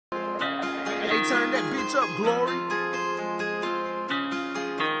Hey, turn that bitch up, Glory.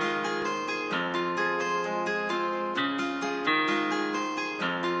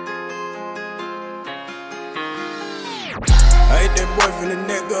 I hit that boy from the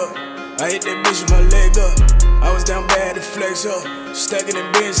neck up. I hit that bitch with my leg up. I was down bad to flex up. Stacking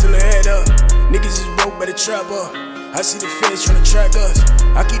them bins till the head up. Niggas is broke by the trap up. I see the feds tryna track us.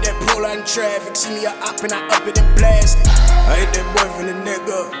 I keep that pole out in traffic. See me a op and I up it and blast it. I hit that boy from the neck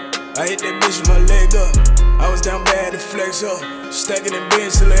up. I hit that bitch with my leg up. I was down bad to flex up. Stacking them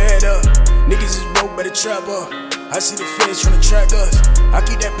bins till the head up. Niggas is broke by the trap up. I see the feds tryna track us. I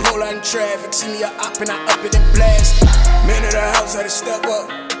keep that pole out in traffic. See me a op and I up it and blast it. Man of the house had to step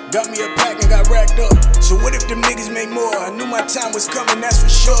up. Got me a pack and got racked up. So what if them niggas make more? I knew my time was coming, that's for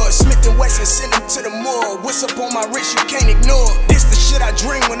sure. Smith & Wesson send them to the morgue. What's up on my wrist you can't ignore? This the shit I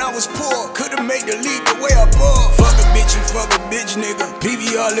dreamed when I was poor. Could've made the league the way I bought. Fuck a bitch and fuck a bitch nigga.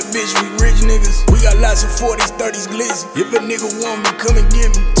 PVR the bitch, we rich niggas. We got lots of 40s, 30s glizzy. If a nigga want me, come and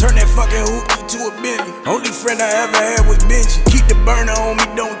get me. Turn that fucking hoopty to a Bentley. Only friend I ever had was Benji. Keep the burner on me,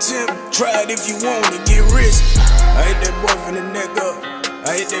 don't tempt me. Try it if you want to get risky. I hit that boy from the neck up.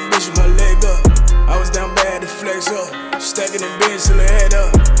 I hit that bitch with my leg up. I was down bad to flex up. Stacking them bins till the head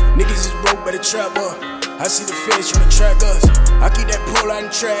up. Niggas is broke by the trap up. I see the feds tryna track us. I keep that pole out in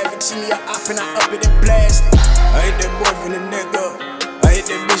traffic. See me a op and I up it and blast it. I hit that boy from the neck up. I hit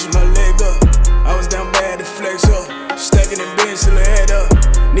that bitch with my leg up. I was down bad to flex up. Stacking them bins till the head up.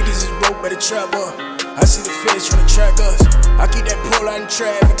 Niggas is broke by the trap up. I see the feds tryna track us. I keep that pole out in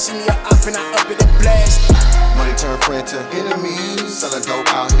traffic. See me a op and I up it and blast it. Money turn friend to enemies. Selling dope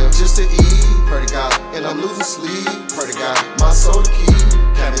out here just to eat. Pray to God, and I'm losing sleep. Pray to God, my soul to keep.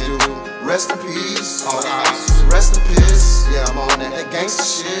 Cabin do, rest in peace. All the ops, rest in piss. Yeah, I'm on that gangsta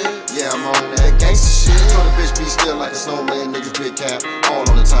shit. Yeah, I'm on that gangsta shit. Told the bitch be still like a snowman. Niggas big cap, all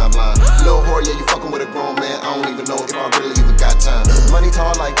on the timeline. Lil' whore, yeah, you fucking with a grown man. I don't even know if I really even got time. Money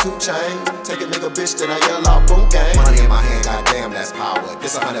tall like 2 chains. Take a nigga bitch, then I yell out boom gang. Money in my hand, goddamn, that's power.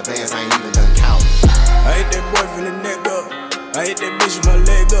 This 100 bands, I ain't even done counting. I hit that boy from the neck up. I hit that bitch with my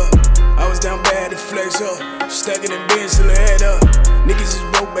leg up. I was down bad to flex up. Stacking them bins till the head up. Niggas is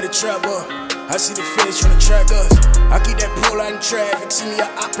broke by the trap up. I see the feds tryna track us. I keep that pole out in traffic. See me a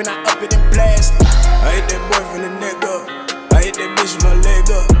op and I up it and blast it. I hit that boy from the neck up. I hit that bitch with my leg